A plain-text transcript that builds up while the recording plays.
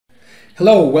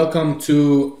Hello, welcome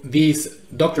to this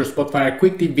Dr. Spotfire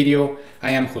quick tip video.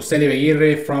 I am Jose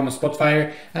Aguirre from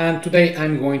Spotfire, and today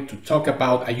I'm going to talk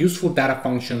about a useful data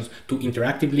functions to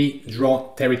interactively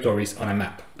draw territories on a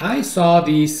map. I saw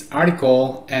this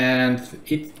article and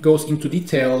it goes into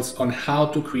details on how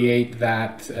to create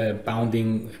that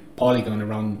bounding polygon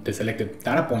around the selected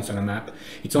data points on a map.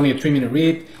 It's only a 3-minute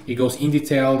read. It goes in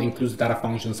detail, includes data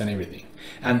functions and everything.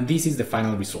 And this is the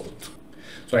final result.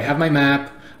 So I have my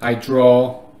map. I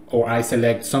draw or I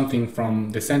select something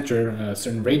from the center,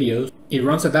 certain radius. It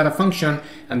runs a data function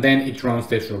and then it runs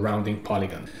the surrounding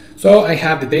polygon. So I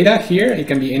have the data here. It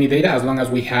can be any data as long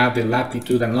as we have the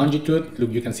latitude and longitude.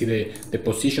 Look, you can see the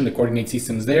position, the coordinate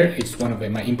systems there. It's one of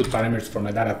my input parameters for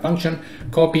my data function.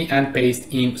 Copy and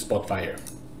paste in Spotfire.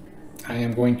 I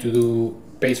am going to do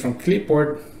paste from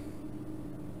clipboard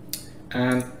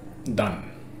and done.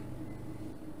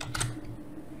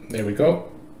 There we go.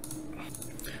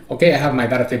 Okay, I have my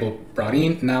data table brought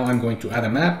in. Now I'm going to add a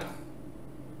map.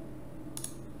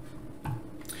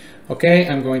 Okay,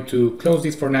 I'm going to close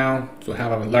this for now to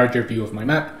have a larger view of my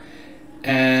map.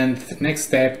 And the next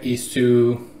step is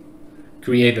to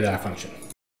create the data function.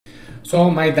 So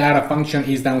my data function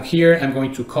is down here. I'm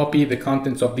going to copy the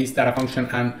contents of this data function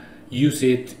and use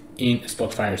it in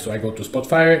Spotfire. So I go to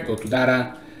Spotfire, go to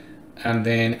data, and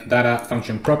then data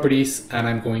function properties, and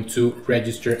I'm going to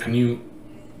register a new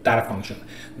data function.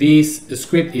 This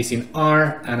script is in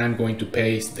R and I'm going to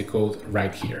paste the code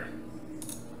right here.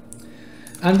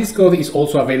 And this code is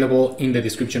also available in the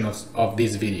description of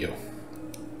this video.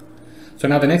 So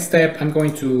now the next step, I'm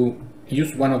going to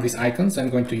use one of these icons.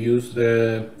 I'm going to use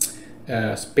the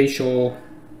spatial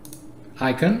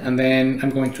icon, and then I'm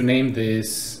going to name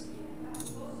this.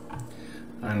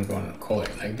 I'm going to call it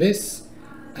like this,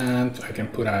 and I can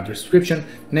put a description.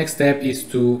 Next step is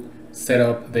to set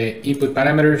up the input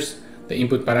parameters. The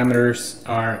input parameters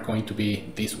are going to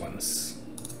be these ones.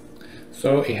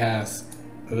 So it has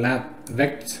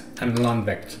Lat.vec and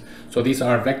Lon.vec. So these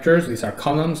are vectors, these are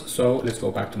columns. So let's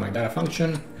go back to my data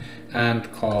function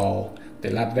and call the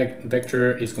Lat.vec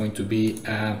vector is going to be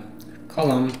a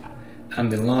column, and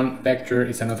the Lon vector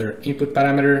is another input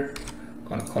parameter. I'm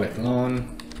going to call it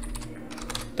Lon.vec,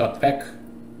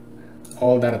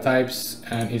 all data types,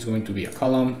 and it's going to be a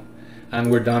column. And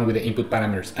we're done with the input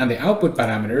parameters. And the output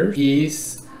parameter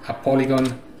is a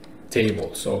polygon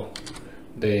table. So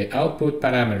the output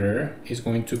parameter is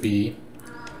going to be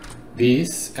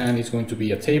this, and it's going to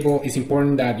be a table. It's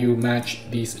important that you match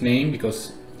this name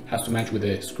because it has to match with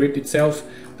the script itself.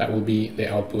 That will be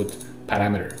the output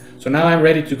parameter. So now I'm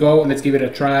ready to go. Let's give it a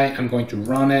try. I'm going to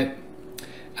run it.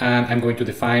 And I'm going to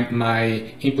define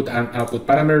my input and output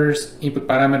parameters. Input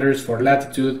parameters for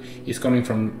latitude is coming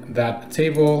from that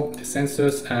table, the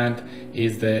census, and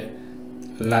is the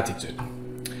latitude.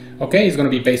 Okay, it's going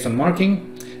to be based on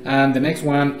marking. And the next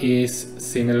one is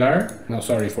similar. No,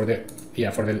 sorry, for this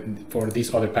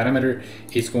other parameter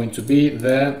is going to be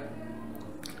the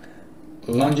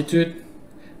longitude.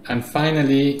 And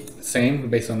finally, same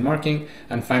based on marking.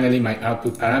 And finally, my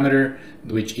output parameter,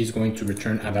 which is going to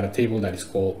return a data table that is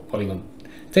called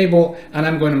polygonTable. And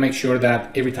I'm going to make sure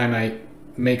that every time I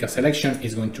make a selection,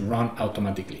 it's going to run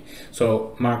automatically.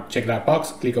 So check that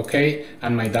box, click OK,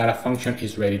 and my data function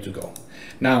is ready to go.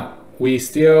 Now, we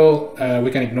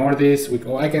can ignore this.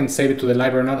 I can save it to the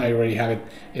library or not. I already have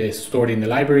it stored in the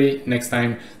library. Next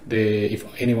time, if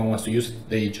anyone wants to use it,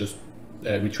 they just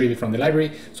retrieve it from the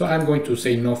library. So I'm going to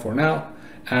say no for now,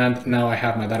 and now I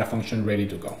have my data function ready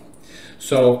to go.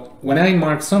 So when I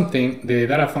mark something, the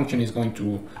data function is going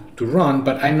to run,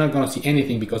 but I'm not going to see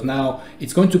anything because now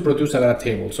it's going to produce a data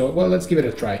table. So well, let's give it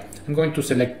a try. I'm going to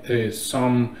select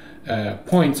some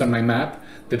points on my map.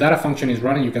 The data function is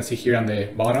running. You can see here on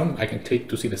the bottom, I can click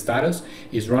to see the status.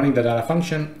 It's running the data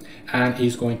function and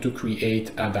is going to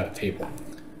create a data table.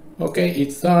 Okay,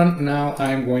 it's done. Now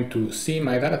I'm going to see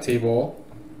my data table,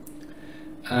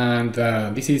 and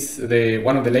this is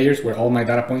one of the layers where all my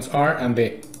data points are, and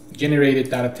the generated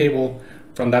data table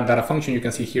from that data function. You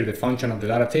can see here the function of the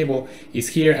data table is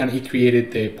here, and it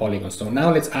created the polygon. So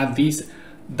now let's add this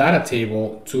data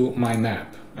table to my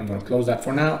map. I'm going to close that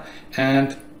for now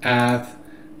and add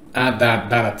that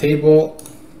data table.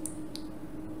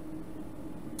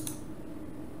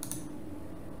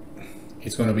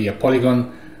 It's going to be a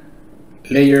polygon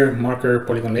layer, marker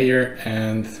polygon layer,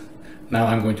 and now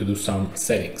I'm going to do some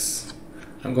settings.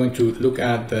 I'm going to look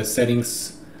at the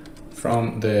settings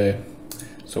from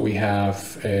so we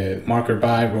have marker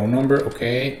by row number.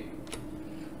 Okay,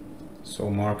 so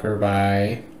marker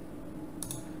by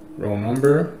row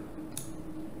number.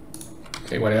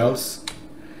 Okay, what else?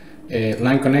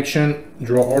 Line connection,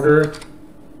 draw order,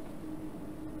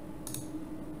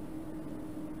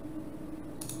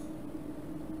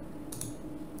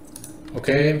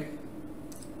 Okay,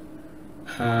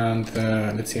 and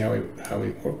let's see how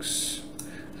it works.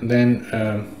 And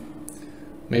then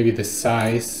maybe the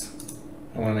size,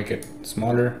 I want to make it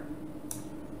smaller.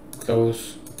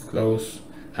 Close, close,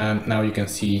 and now you can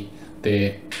see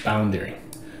the boundary.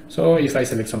 So if I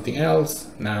select something else,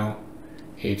 now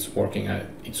it's working as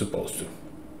it's supposed to.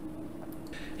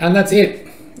 And that's it.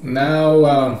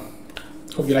 Now,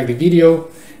 hope you like the video,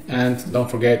 and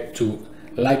don't forget to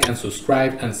like and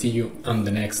subscribe, and see you on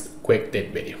the next quick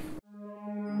tip video.